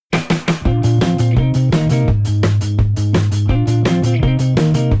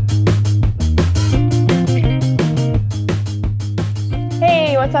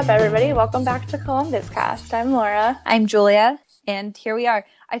What's up, everybody? Welcome back to Columbus Cast. I'm Laura. I'm Julia, and here we are.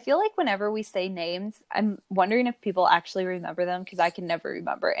 I feel like whenever we say names, I'm wondering if people actually remember them, because I can never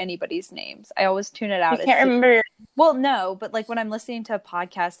remember anybody's names. I always tune it out. You can't remember. Well, no, but like when I'm listening to a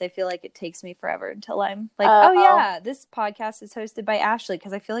podcast, I feel like it takes me forever until I'm like, oh yeah, this podcast is hosted by Ashley,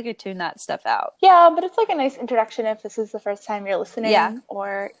 because I feel like I tune that stuff out. Yeah, but it's like a nice introduction if this is the first time you're listening. Yeah.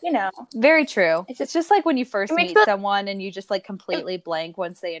 Or, you know. Very true. It's just like when you first meet someone and you just like completely blank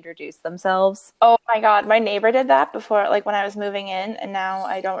once they introduce themselves. Oh my God, my neighbor did that before, like when I was moving in, and now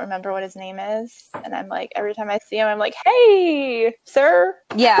I don't remember what his name is. And I'm like, every time I see him, I'm like, hey, sir.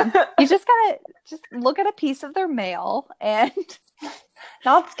 Yeah, you just gotta just look at a piece of their mail and...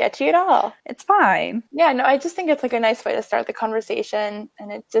 Not sketchy at all. It's fine. Yeah, no, I just think it's like a nice way to start the conversation,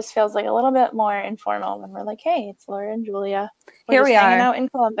 and it just feels like a little bit more informal when we're like, hey, it's Laura and Julia. Here we are. Hanging out in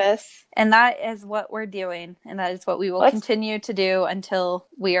Columbus. And that is what we're doing, and that is what we will continue to do until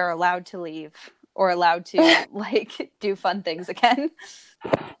we are allowed to leave or allowed to like do fun things again.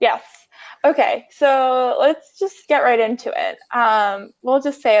 Yes. Okay, so let's just get right into it. We'll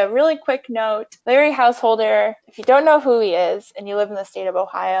just say a really quick note. Larry Householder, if you don't know who he is and you live in the state of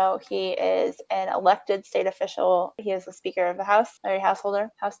Ohio, he is an elected state official. He is the Speaker of the House, Larry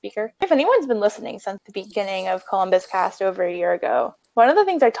Householder, House Speaker. If anyone's been listening since the beginning of Columbus Cast over a year ago, one of the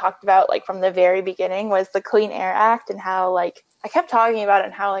things I talked about like from the very beginning was the Clean Air Act, and how like I kept talking about it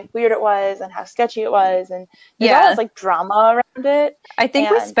and how like weird it was and how sketchy it was, and there's all this like drama around it. I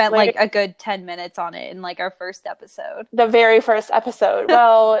think we spent like a good 10 minutes on it in like our first episode. The very first episode.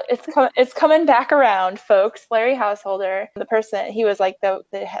 Well, it's coming back around, folks. Larry Householder, the person, he was like the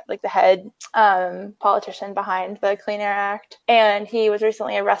head politician behind the Clean Air Act, and he was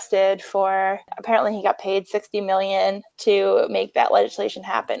recently arrested for, apparently he got paid $60 million to make that legislation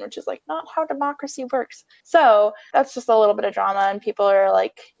happen, which is like not how democracy works. So that's just a little bit of drama, and people are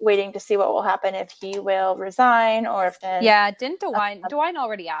like waiting to see what will happen if he will resign, or if then... Yeah, didn't DeWine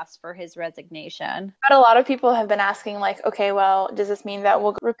already asked for his resignation? But a lot of people have been asking like, okay, well, does this mean that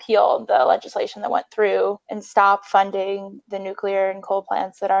we'll repeal the legislation that went through and stop funding the nuclear and coal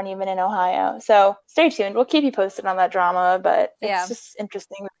plants that aren't even in Ohio? So stay tuned. We'll keep you posted on that drama, but it's just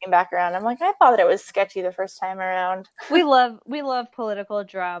interesting looking back around. I'm like, I thought that it was sketchy the first time around. We love political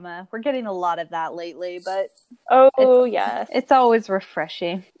drama. We're getting a lot of that lately, but yes. It's always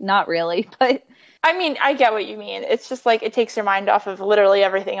refreshing. Not really, but I mean, I get what you mean. It's just like it takes your mind off of literally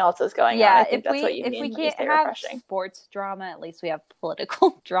everything else that's going on. Yeah, if we can't have sports drama, at least we have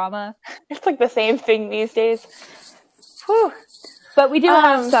political drama. It's like the same thing these days. Whew. But we do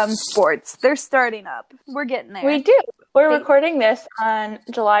have some sports. They're starting up. We're getting there. We do. We're recording this on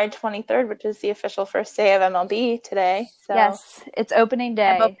July 23rd, which is the official first day of MLB today. So yes, it's opening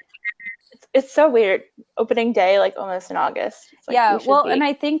day. It's so weird. Opening day, like almost in August. Like, yeah, well, and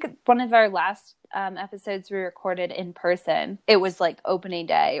I think one of our last episodes we recorded in person, it was like opening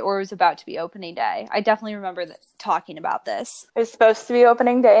day, or it was about to be opening day. I definitely remember talking about this. It was supposed to be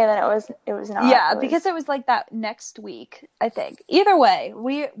opening day, and then it was not. Yeah, because it was like that next week, I think. Either way,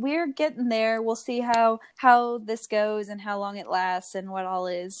 we're getting there. We'll see how this goes and how long it lasts and what all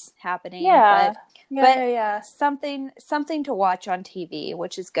is happening. Yeah. But something to watch on TV,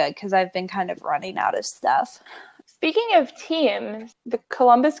 which is good because I've been kind of running out of stuff. Speaking of teams, the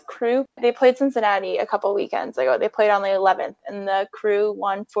Columbus Crew, they played Cincinnati a couple weekends ago. They played on the 11th, and the Crew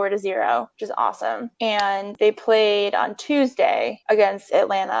won 4-0, which is awesome. And they played on Tuesday against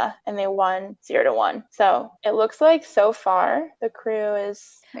Atlanta, and they won 0-1. So it looks like so far the Crew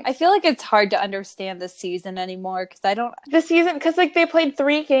is... I feel like it's hard to understand this season anymore because I don't... The season, because like they played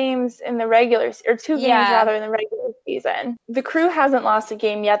 3 games in the regular, or 2 games rather in the regular season. The Crew hasn't lost a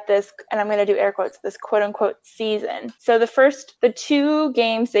game yet this, and I'm going to do air quotes, this quote-unquote season. So the 2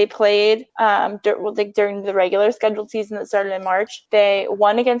 games they played during the regular scheduled season that started in March, they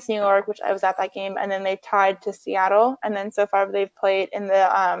won against New York, which I was at that game, and then they tied to Seattle. And then so far they've played in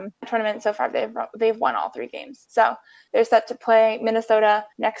the tournament, so far they've won all 3 games. So they're set to play Minnesota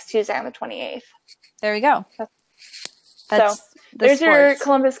next Tuesday on the 28th. There we go. So there's your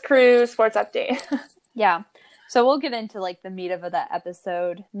Columbus Crew sports update. Yeah. So we'll get into like the meat of that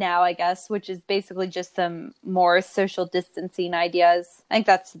episode now, I guess, which is basically just some more social distancing ideas. I think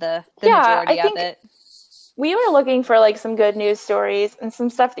that's the majority of it. We were looking for like some good news stories and some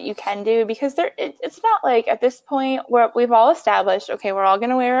stuff that you can do, because it's not like at this point we've all established, okay, we're all going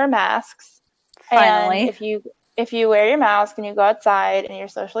to wear our masks. Finally. And if you wear your mask and you go outside and you're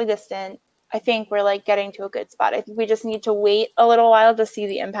socially distant, I think we're like getting to a good spot. I think we just need to wait a little while to see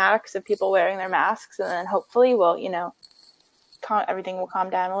the impacts of people wearing their masks, and then hopefully everything will calm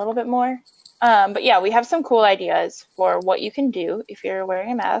down a little bit more. But yeah, we have some cool ideas for what you can do if you're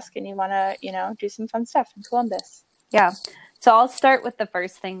wearing a mask and you want to, do some fun stuff in Columbus. Yeah. So I'll start with the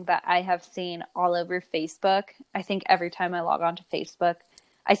first thing that I have seen all over Facebook. I think every time I log on to Facebook,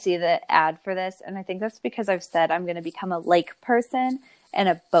 I see the ad for this. And I think that's because I've said I'm going to become a lake person and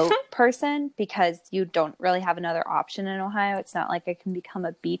a boat person because you don't really have another option in Ohio. It's not like I can become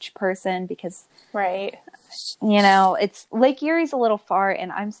a beach person because, right, it's Lake Erie's a little far,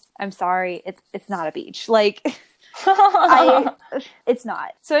 and I'm sorry, it's not a beach. Like, it's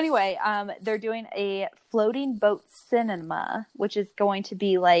not. So anyway, they're doing a floating boat cinema, which is going to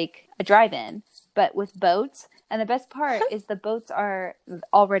be like a drive-in, but with boats. And the best part is the boats are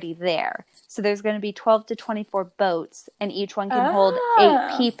already there. So there's going to be 12 to 24 boats, and each one can hold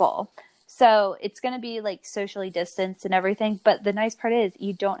 8 people. So it's going to be like socially distanced and everything. But the nice part is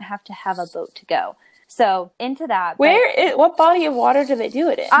you don't have to have a boat to go. So into that, what body of water do they do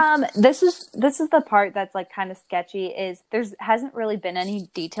it in? This is the part that's like kind of sketchy. Is hasn't really been any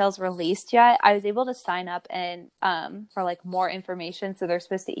details released yet. I was able to sign up and for like more information. So they're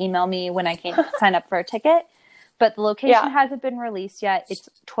supposed to email me when I can sign up for a ticket. But the location hasn't been released yet. It's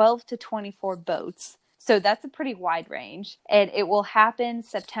 12 to 24 boats. So that's a pretty wide range. And it will happen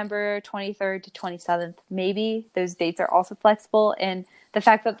September 23rd to 27th. Maybe those dates are also flexible. And the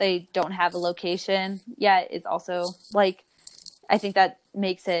fact that they don't have a location yet is also like, I think that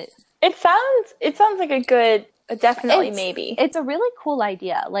makes it. It sounds like maybe. It's a really cool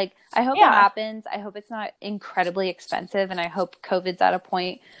idea. Like, I hope it happens. I hope it's not incredibly expensive. And I hope COVID's at a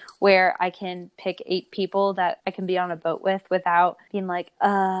point where I can pick 8 people that I can be on a boat with without being like,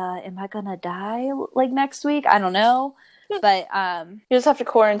 am I going to die like next week? I don't know. But you just have to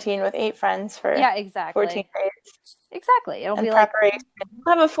quarantine with 8 friends for 14 days. Exactly. It'll be preparation.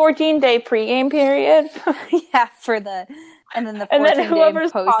 We'll have a 14-day pregame period. Yeah, and then the 14-day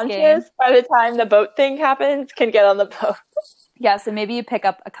whoever's conscious by the time the boat thing happens can get on the boat. Yeah, so maybe you pick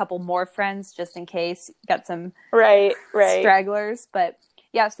up a couple more friends just in case you got some right stragglers. But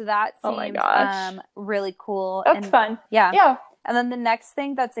yeah, so that seems really cool. That's fun. Yeah. And then the next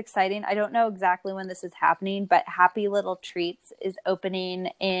thing that's exciting, I don't know exactly when this is happening, but Happy Little Treats is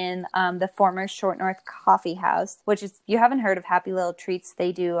opening in the former Short North Coffee House, which is, you haven't heard of Happy Little Treats.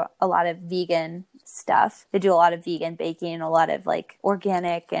 They do a lot of vegan stuff. They do a lot of vegan baking, a lot of like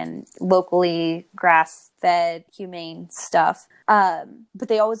organic and locally grass-fed, humane stuff. But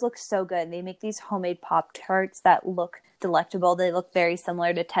they always look so good. They make these homemade Pop-Tarts that look delectable. They look very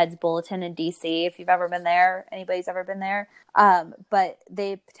similar to Ted's Bulletin in DC. If you've ever been there, anybody's ever been there. But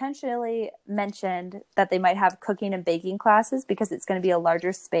they potentially mentioned that they might have cooking and baking classes because it's going to be a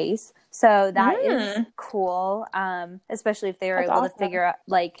larger space. So that is cool. Especially if they were able to figure out,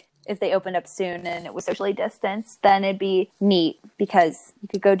 like, if they opened up soon and it was socially distanced, then it'd be neat because you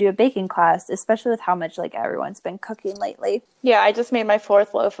could go do a baking class, especially with how much like everyone's been cooking lately. Yeah, I just made my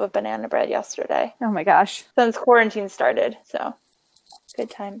 4th loaf of banana bread yesterday. Oh my gosh. Since quarantine started, so good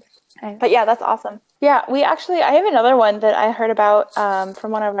times. But yeah, that's awesome. Yeah, I have another one that I heard about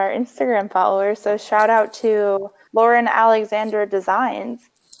from one of our Instagram followers. So shout out to Lauren Alexander Designs.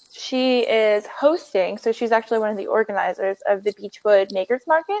 She is hosting, so she's actually one of the organizers of the Beechwood Makers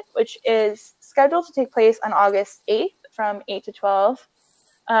Market, which is scheduled to take place on August 8th from 8 to 12.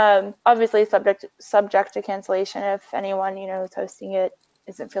 Obviously subject to cancellation if anyone, who's hosting it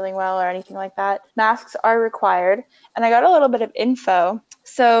isn't feeling well or anything like that. Masks are required. And I got a little bit of info.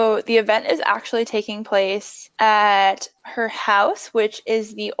 So the event is actually taking place at her house, which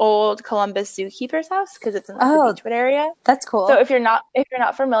is the old Columbus zookeeper's house because it's in the Beechwood area. That's cool. So if you're not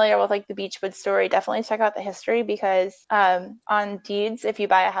familiar with like the Beechwood story, definitely check out the history because on deeds, if you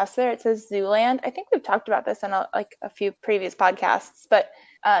buy a house there, it says Zooland. I think we've talked about this in a few previous podcasts, but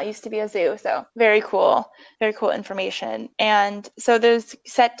it used to be a zoo. So very cool information. And so there's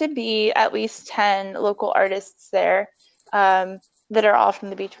set to be at least 10 local artists there. That are all from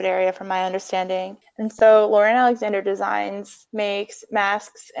the Beechwood area, from my understanding. And so Lauren Alexander Designs makes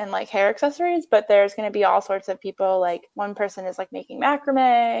masks and like hair accessories, but there's going to be all sorts of people. Like one person is like making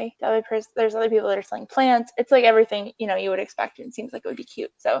macrame. There's other people that are selling plants. It's like everything, you would expect. And it seems like it would be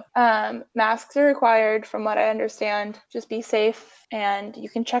cute. So masks are required from what I understand. Just be safe. And you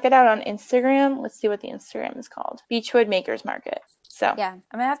can check it out on Instagram. Let's see what the Instagram is called. Beechwood Makers Market. So yeah, I'm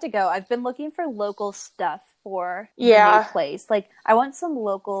gonna have to go. I've been looking for local stuff for the new place. Like I want some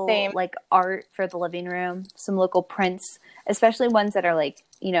local like art for the living room, some local prints, especially ones that are like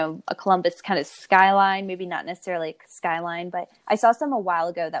a Columbus kind of skyline, maybe not necessarily a skyline, but I saw some a while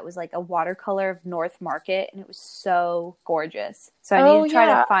ago that was like a watercolor of North Market, and it was so gorgeous. So I need to try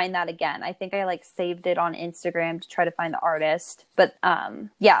to find that again. I think I like saved it on Instagram to try to find the artist. But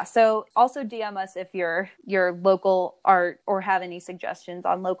so also DM us if your local art or have any suggestions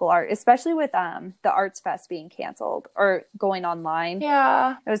on local art, especially with the Arts Fest being canceled or going online.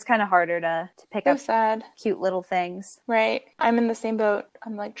 Yeah. It was kind of harder to pick up sad. Cute little things. Right. I'm in the same boat.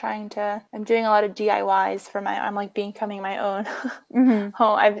 I'm like I'm doing a lot of DIYs I'm like becoming my own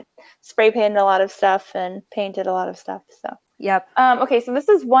home. I've spray painted a lot of stuff and painted a lot of stuff. So. Yep. Okay, so this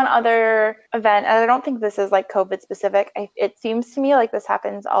is one other event, and I don't think this is like COVID specific. It seems to me like this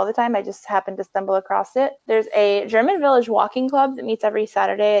happens all the time. I just happened to stumble across it. There's a German Village walking club that meets every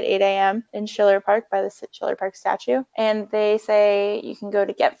Saturday at 8 a.m. in Schiller Park by the Schiller Park statue, and they say you can go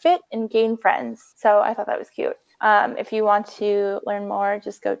to get fit and gain friends. So I thought that was cute. If you want to learn more,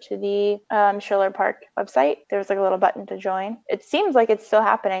 just go to the Schiller Park website. There's like a little button to join. It seems like it's still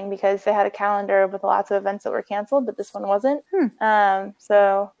happening because they had a calendar with lots of events that were canceled, but this one wasn't.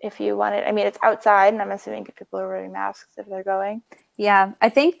 So if you want it, it's outside, and I'm assuming people are wearing masks if they're going. Yeah, I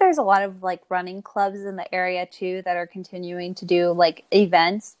think there's a lot of like running clubs in the area too that are continuing to do like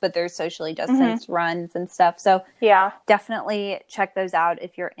events, but they're socially distanced runs and stuff. So yeah, definitely check those out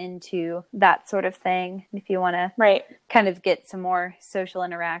if you're into that sort of thing. If you want to kind of get some more social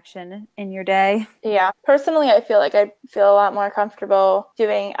interaction in your day. Yeah, personally, I feel like I feel a lot more comfortable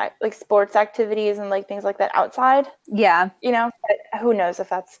doing like sports activities and like things like that outside. Yeah, but who knows at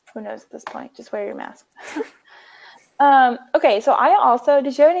this point? Just wear your mask. Okay, so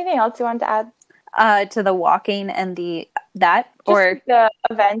did you have anything else you wanted to add? To the walking and or the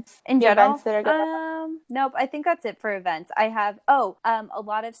events in general? Events that are going nope, I think that's it for events. I have a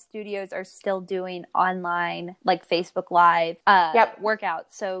lot of studios are still doing online like Facebook Live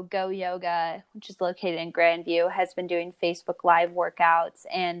workouts. So Go Yoga, which is located in Grandview, has been doing Facebook Live workouts,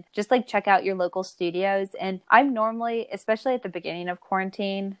 and just like check out your local studios. And I'm normally, especially at the beginning of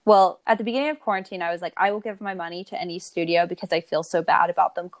quarantine, I was like, I will give my money to any studio because I feel so bad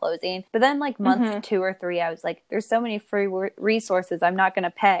about them closing. But then like month 2 or 3, I was like, there's so many free resources I'm not going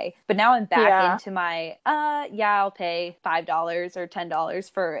to pay. But now I'm back into my I'll pay $5 or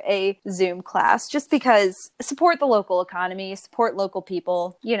 $10 for a Zoom class just because support the local economy, support local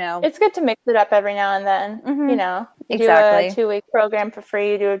people. It's good to mix it up every now and then. You do a 2-week program for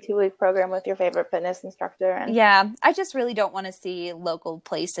free, you do a 2-week program with your favorite fitness instructor. And I just really don't want to see local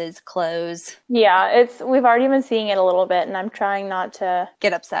places close. We've already been seeing it a little bit, and I'm trying not to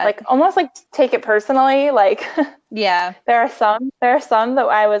get upset, like almost like take it personally. Like there are some that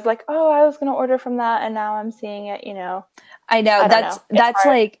I was like, oh, I was going to order from that, and now I'm seeing it, I know that's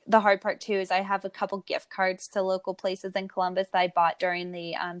like the hard part too, is I have a couple gift cards to local places in Columbus that I bought during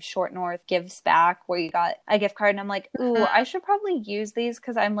the Short North Gives Back, where you got a gift card, and I'm like, ooh, I should probably use these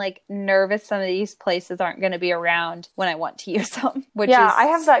because I'm like nervous some of these places aren't going to be around when I want to use them. I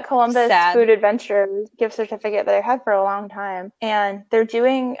have that Columbus Food Adventures gift certificate that I had for a long time, and they're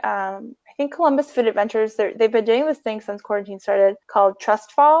doing I think Columbus Food Adventures, they've been doing this thing since quarantine started called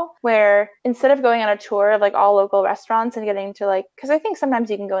Trust Fall, where instead of going on a tour of like all local restaurants and getting to like, because I think sometimes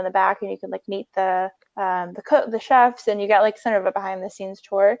you can go in the back and you can like meet the chefs, and you get like sort of a behind the scenes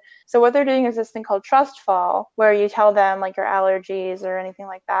tour. So what they're doing is this thing called Trust Fall, where you tell them like your allergies or anything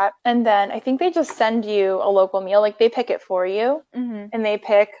like that, and then I think they just send you a local meal, like they pick it for you, and they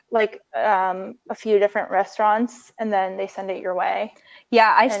pick like a few different restaurants, and then they send it your way.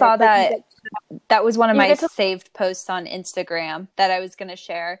 Yeah, I saw that. That was one of my saved posts on Instagram that I was going to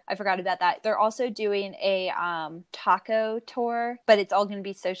share. I forgot about that. They're also doing a taco tour, but it's all going to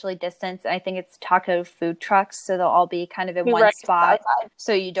be socially distanced. I think it's taco food trucks, so they'll all be kind of in one spot,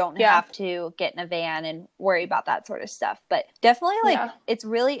 so you don't have to get in a van and worry about that sort of stuff. But definitely, it's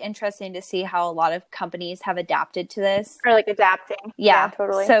really interesting to see how a lot of companies have adapted to this. Or like adapting. Yeah,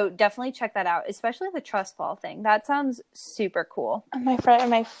 totally. So definitely check that out, especially the Trust Fall thing. That sounds super cool. My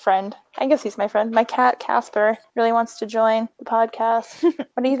friend, I guess he's my friend. My cat, Casper, really wants to join the podcast.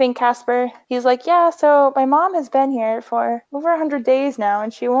 What do you think, Casper? He's like, yeah, so my mom has been here for over 100 days now,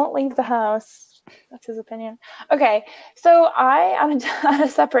 and she won't leave the house. That's his opinion. Okay, so on a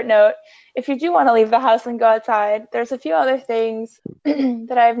separate note, if you do want to leave the house and go outside, there's a few other things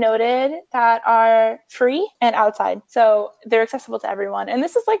that I've noted that are free and outside. So they're accessible to everyone. And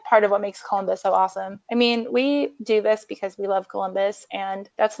this is like part of what makes Columbus so awesome. I mean, we do this because we love Columbus, and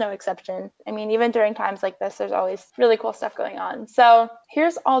that's no exception. I mean, even during times like this, there's always really cool stuff going on. So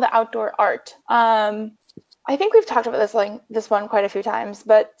here's all the outdoor art. I think we've talked about this one quite a few times,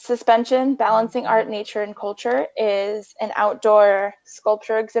 but Suspension: Balancing Art, Nature, and Culture is an outdoor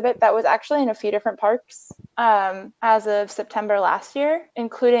sculpture exhibit that was actually in a few different parks as of September last year,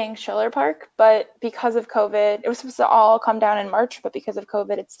 including Schiller Park. But because of COVID, it was supposed to all come down in March, but because of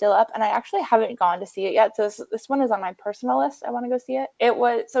COVID, it's still up. And I actually haven't gone to see it yet. So this one is on my personal list. I want to go see it.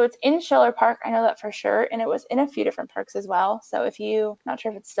 So it's in Schiller Park. I know that for sure. And it was in a few different parks as well. So not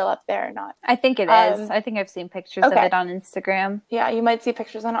sure if it's still up there or not. I think it is. I think I've seen pictures of it on Instagram. Yeah, you might see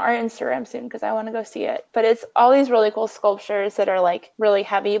pictures on our Instagram soon because I want to go see it. But it's all these really cool sculptures that are like really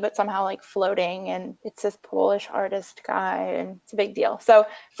heavy, but somehow like floating. And it's this Polish artist guy, and it's a big deal. So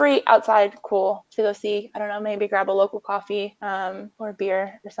free, outside, cool to go see. I don't know, maybe grab a local coffee or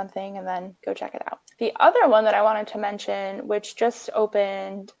beer or something and then go check it out. The other one that I wanted to mention, which just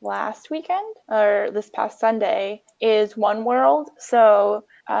opened last weekend or this past Sunday, is One World. So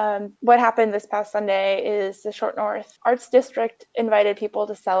what happened this past Sunday is the Short North Arts District invited people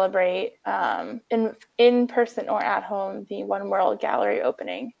to celebrate in person or at home the One World Gallery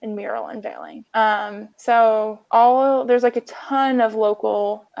opening and mural unveiling. There's like a ton of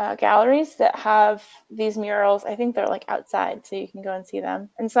local galleries that have these murals. I think they're like outside, so you can go and see them.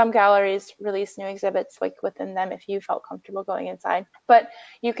 And some galleries release new exhibits like within them if you felt comfortable going inside. But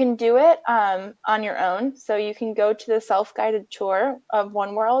you can do it on your own. So you can go to the self-guided tour of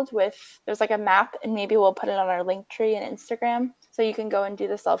One World there's like a map, and maybe we'll put it on our Linktree and Instagram. So you can go and do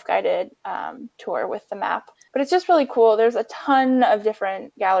the self-guided tour with the map. But it's just really cool. There's a ton of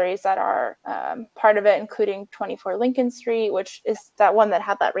different galleries that are part of it, including 24 Lincoln Street, which is that one that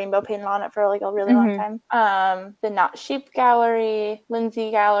had that rainbow painted on it for like a really long time. The Not Sheep Gallery,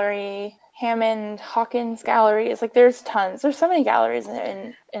 Lindsay Gallery, Hammond, Hawkins Gallery. It's like there's tons. There's so many galleries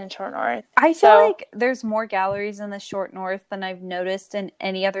in Short North. I feel like there's more galleries in the Short North than I've noticed in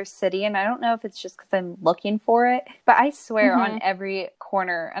any other city, and I don't know if it's just because I'm looking for it, but I swear on every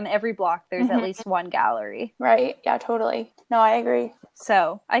corner, on every block, there's at least one gallery. Right. Yeah, totally. No, I agree.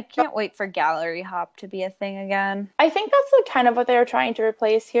 So I can't wait for Gallery Hop to be a thing again. I think that's like kind of what they were trying to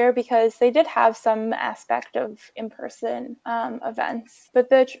replace here, because they did have some aspect of in-person events, but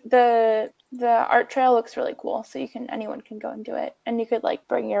the art trail looks really cool, so anyone can go and do it, and you could like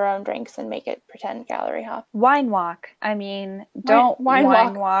bring your own drinks and make it pretend gallery hop. Wine walk. I mean, don't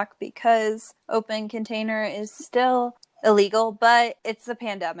wine walk because open container is still illegal, but it's a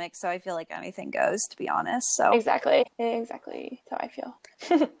pandemic, so I feel like anything goes, to be honest. So exactly how I feel.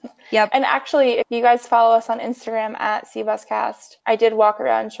 Yep. And actually, if you guys follow us on Instagram at CBusCast, I did walk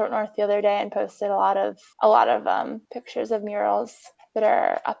around Short North the other day and posted a lot of pictures of murals that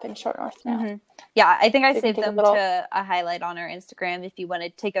are up in Short North now. Yeah, I think I saved them to a highlight on our Instagram if you want to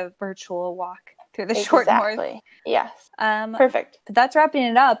take a virtual walk through the Short North. Yes. Perfect. But that's wrapping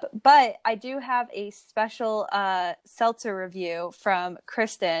it up. But I do have a special seltzer review from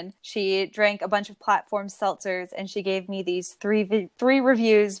Kristen. She drank a bunch of Platform seltzers, and she gave me these three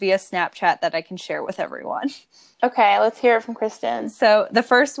reviews via Snapchat that I can share with everyone. Okay, let's hear it from Kristen. So the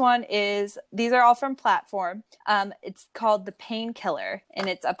first one is, these are all from Platform. It's called The Painkiller, and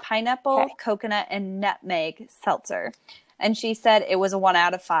it's a pineapple, coconut, and nutmeg seltzer. And she said it was a 1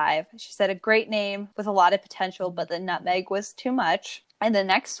 out of 5. She said a great name with a lot of potential, but the nutmeg was too much. And the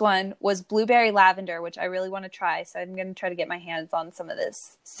next one was Blueberry Lavender, which I really want to try. So I'm going to try to get my hands on some of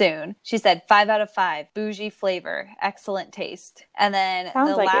this soon. She said 5 out of 5. Bougie flavor. Excellent taste. And then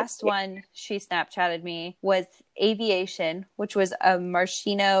the last one she Snapchatted me was Aviation, which was a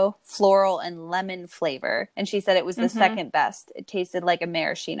maraschino, floral, and lemon flavor. And she said it was the second best. It tasted like a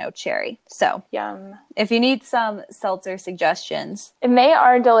maraschino cherry. So yum. If you need some seltzer suggestions. If they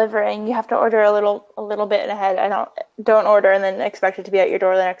are delivering, you have to order a little bit ahead. I don't order and then expect it to be at your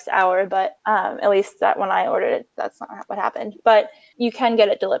door the next hour, but at least that when I ordered it, that's not what happened. But you can get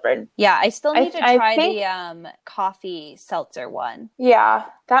it delivered. Yeah, I still need to try the coffee seltzer one. Yeah,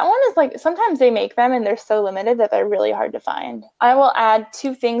 that one is like, sometimes they make them and they're so limited that they're really hard to find. I will add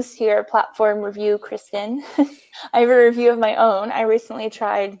 2 things to your Platform review, Kristen. I have a review of my own. I recently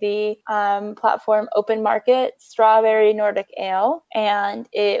tried the Platform Open Market Strawberry Nordic Ale, and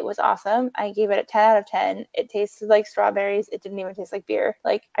it was awesome. I gave it a 10 out of 10. It tasted like strawberries. It didn't even taste like beer.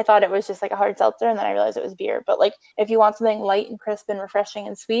 Like, I thought it was just like a hard seltzer, and then I realized it was beer. But like, if you want something light and crisp and refreshing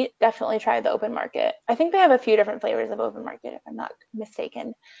and sweet, definitely try the Open Market. I think they have a few different flavors of Open Market, if I'm not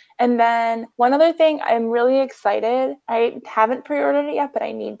mistaken. And then one other thing, I'm really excited. I haven't pre-ordered it yet, but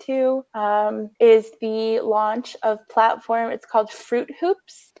I need to, is the launch of Platform. It's called Fruit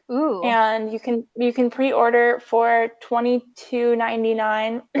Hoops. Ooh. And you can pre-order for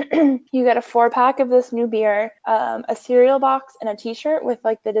 $22.99. You get a 4-pack of this new beer, a cereal box, and a t-shirt with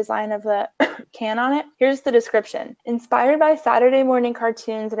like the design of the can on it. Here's the description. Inspired by Saturday morning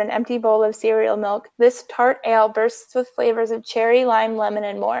cartoons and an empty bowl of cereal milk, this tart ale bursts with flavors of cherry, lime, lemon,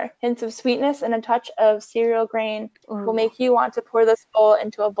 and more. Hints of sweetness and a touch of cereal grain will make you want to pour this bowl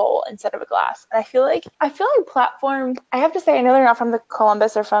into a bowl instead of a glass. And I feel like Platform, I have to say, I know they're not from the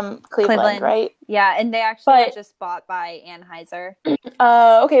Columbus or from Cleveland, right? Yeah, and they actually were just bought by Anheuser.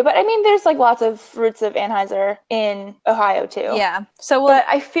 Okay, but I mean, there's like lots of roots of Anheuser in Ohio too. Yeah, so but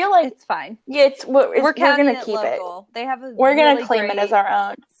I feel like it's fine. Yeah, we're gonna keep local. They have we're gonna claim it as our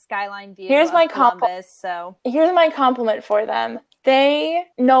own skyline view. Here's my Columbus. Here's my compliment for them. They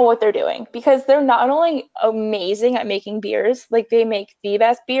know what they're doing because they're not only amazing at making beers, like they make the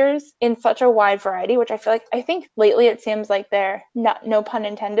best beers in such a wide variety, which I think lately it seems like they're not, no pun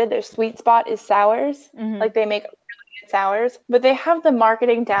intended, their sweet spot is sours. Mm-hmm. Like they make sours, but they have the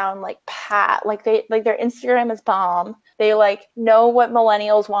marketing down like pat. Like their Instagram is bomb. They like know what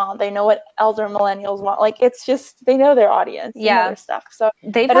millennials want. They know what elder millennials want. Like it's just, they know their audience. They know their stuff. So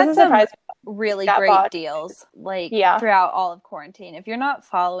they've had some really great deals throughout all of quarantine. If you're not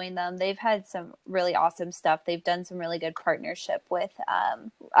following them, they've had some really awesome stuff. They've done some really good partnership with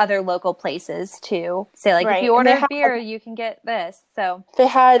other local places too. Say like if you order a beer, you can get this. So they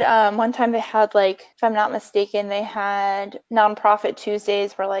had one time they had like, if I'm not mistaken, they had nonprofit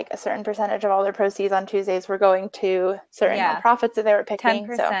Tuesdays where like a certain percentage of all their proceeds on Tuesdays were going to certain nonprofits that they were picking.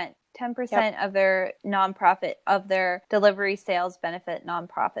 10%. 10% of their nonprofit, of their delivery sales benefit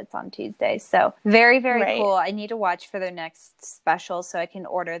nonprofits on Tuesdays. So very, very cool. I need to watch for their next special so I can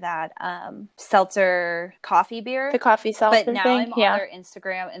order that seltzer coffee beer. The coffee seltzer But now thing. I'm on their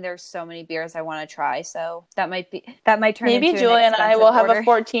Instagram and there's so many beers I want to try. So that might turn maybe into Julia and I will have order. a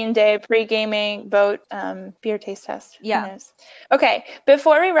 14-day pre-gaming boat beer taste test. Yeah. Okay.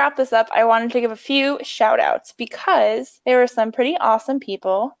 Before we wrap this up, I wanted to give a few shout outs because there were some pretty awesome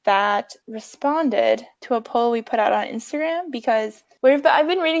people that responded to a poll we put out on Instagram because I've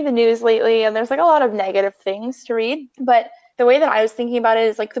been reading the news lately and there's like a lot of negative things to read, but the way that I was thinking about it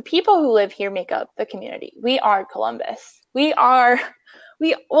is like the people who live here make up the community. We are Columbus.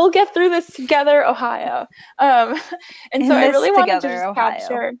 We'll get through this together, Ohio. And so I really wanted to just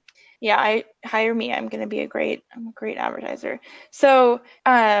capture. Yeah, hire me. I'm going to be a great advertiser. So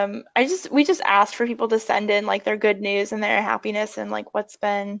we just asked for people to send in like their good news and their happiness and like what's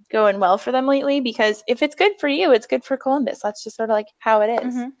been going well for them lately, because if it's good for you, it's good for Columbus. That's just sort of like how it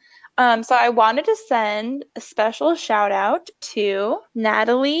is. Mm-hmm. So I wanted to send a special shout out to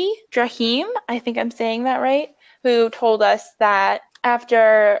Natalie Drahim, I think I'm saying that right, who told us that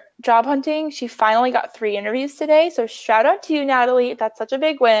after job hunting, she finally got 3 interviews today. So shout out to you, Natalie. That's such a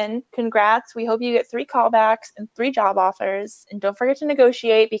big win. Congrats. We hope you get 3 callbacks and 3 job offers. And don't forget to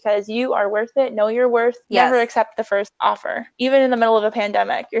negotiate because you are worth it. Know your worth. Yes. Never accept the first offer. Even in the middle of a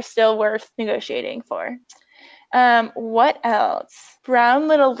pandemic, you're still worth negotiating for. What else? Brown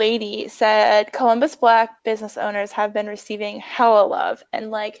Little Lady said Columbus Black business owners have been receiving hella love,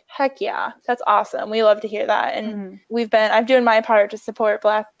 and like, heck yeah, that's awesome. We love to hear that. And I'm doing my part to support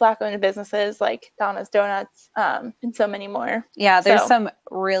black owned businesses like Donna's Donuts, and so many more. Yeah, there's some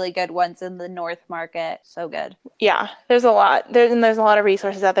really good ones in the North Market. So good. Yeah, there's a lot. There's a lot of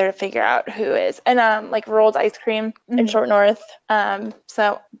resources out there to figure out who is. And like Rolled Ice Cream in Short North.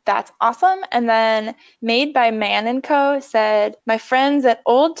 So that's awesome. And then Made by Man & Co. said, my friends at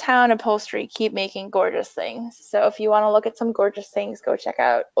Old Town Upholstery keep making gorgeous things. So if you want to look at some gorgeous things, go check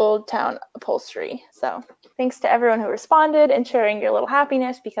out Old Town Upholstery. So thanks to everyone who responded and sharing your little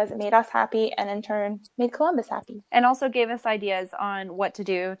happiness, because it made us happy and in turn made Columbus happy. And also gave us ideas on what to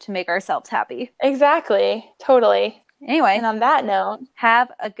do to make ourselves happy. Exactly. Totally. Anyway, and on that note,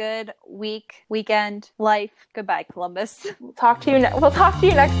 have a good weekend, life. Goodbye, Columbus. We'll talk to you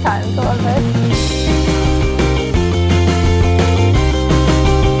next time, Columbus.